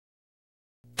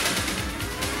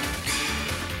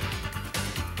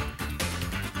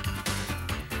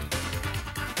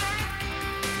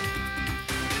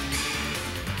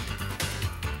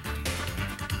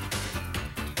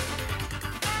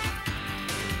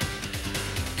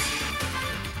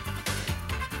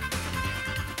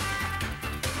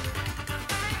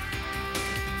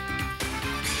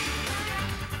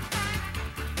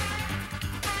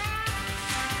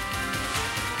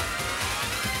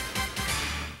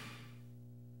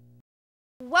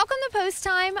Welcome to Post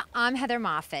Time. I'm Heather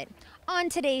Moffett. On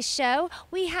today's show,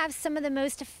 we have some of the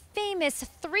most famous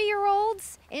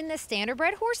 3-year-olds in the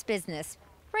standardbred horse business,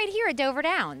 right here at Dover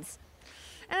Downs.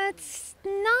 It's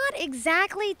not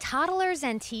exactly toddlers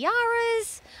and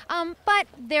tiaras, but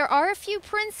there are a few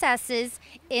princesses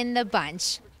in the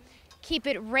bunch. Keep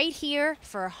it right here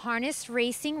for harness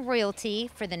racing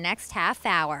royalty for the next half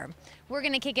hour. We're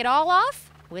going to kick it all off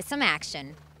with some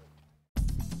action.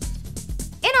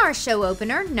 In our show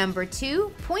opener, number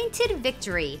 2, Pointed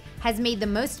Victory, has made the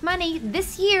most money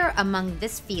this year among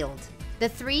this field. The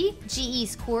 3,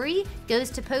 GE's Corey, goes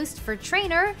to post for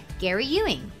trainer Gary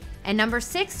Ewing. And number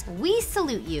 6, We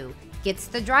Salute You, gets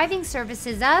the driving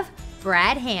services of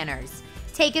Brad Hanners.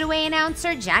 Take it away,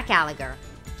 announcer Jack Gallagher.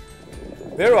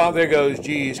 There goes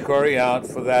GE's Corey out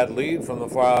for that lead from the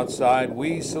far outside.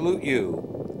 We Salute You.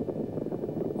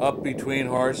 Up between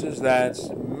horses, that's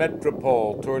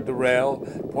Metropole toward the rail.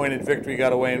 Pointed Victory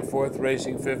got away in fourth,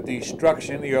 racing fifth.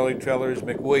 Destruction, the early trailer is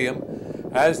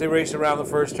McWilliam. As they race around the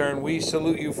first turn, We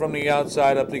Salute You from the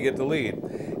outside up to get the lead.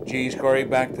 GE's Corey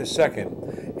back to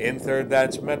second. In third,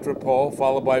 that's Metropole,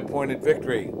 followed by Pointed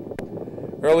Victory.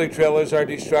 Early trailers are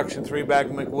Destruction, 3 back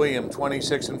McWilliam,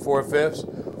 26 and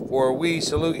 4/5 for We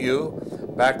Salute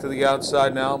You. Back to the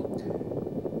outside now.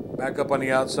 Back up on the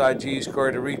outside, GE's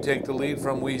Corey to retake the lead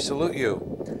from We Salute You.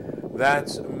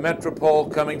 That's Metropole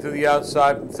coming to the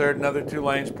outside in third, another 2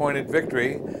 lanes, Pointed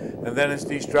Victory. And then it's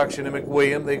Destruction and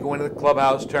McWilliam. They go into the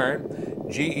clubhouse turn.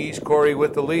 GE's Corey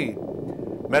with the lead.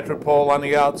 Metropole on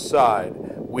the outside.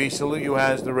 We Salute You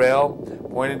has the rail.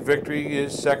 Pointed Victory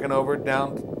is second over,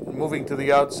 down, moving to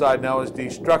the outside now is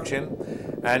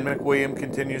Destruction. And McWilliam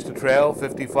continues to trail,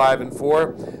 55 and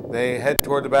 4. They head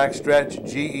toward the back stretch.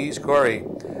 GE's Corey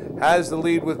has the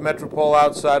lead with Metropole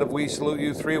outside of We Salute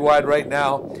You. 3 wide right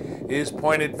now is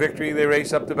Pointed Victory. They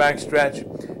race up the back stretch.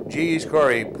 GE's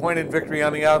Corey, Pointed Victory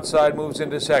on the outside, moves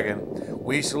into second.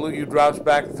 We Salute You drops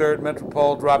back third.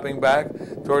 Metropole dropping back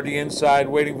toward the inside,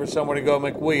 waiting for someone to go.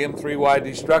 McWilliam, 3 wide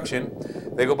Destruction.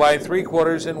 They go by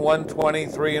 3/4 in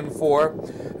 1:23 and 4.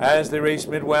 As they race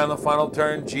midway on the final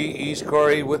turn, GE's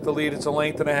Corey with the lead. It's a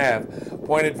length and a half.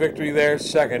 Pointed Victory there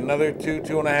second. Another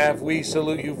 2.5. We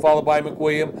Salute You, followed by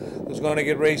McWilliam, who's going to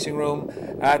get racing room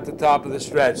at the top of the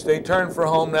stretch. They turn for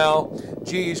home now.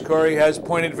 GE's Corey has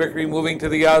Pointed Victory moving to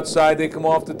the outside. They come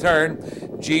off the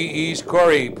turn. GE's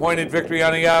Corey, Pointed Victory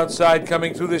on the outside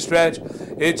coming through the stretch.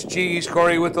 It's GE's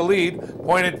Corey with the lead.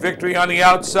 Pointed Victory on the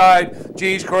outside.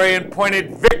 GE's Corey and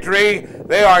Pointed Victory.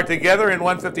 They are together in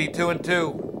 152 and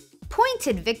 2.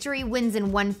 Pointed Victory wins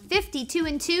in 152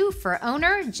 and 2 for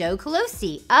owner Joe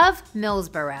Colosi of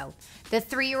Millsboro. The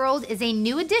 3-year-old is a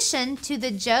new addition to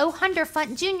the Joe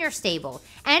Hundertpfund Jr. stable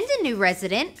and a new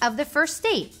resident of the First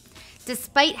State.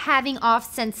 Despite having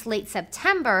off since late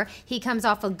September, he comes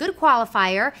off a good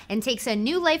qualifier and takes a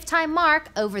new lifetime mark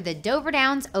over the Dover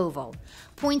Downs Oval.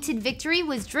 Pointed Victory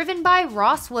was driven by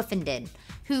Ross Wolfenden,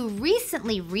 who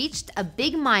recently reached a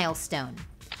big milestone.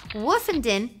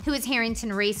 Wolfendon, who is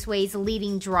Harrington Raceway's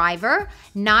leading driver,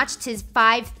 notched his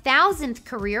 5,000th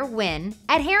career win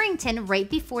at Harrington right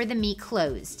before the meet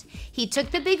closed. He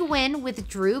took the big win with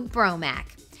Drew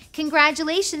Bromack.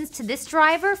 Congratulations to this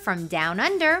driver from Down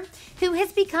Under, who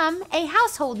has become a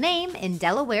household name in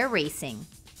Delaware racing.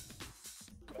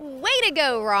 Way to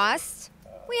go, Ross!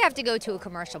 We have to go to a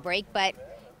commercial break, but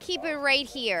keep it right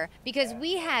here because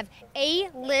we have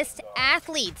A-list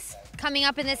athletes coming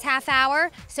up in this half hour,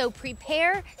 so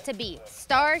prepare to be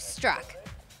starstruck.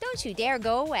 Don't you dare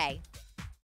go away.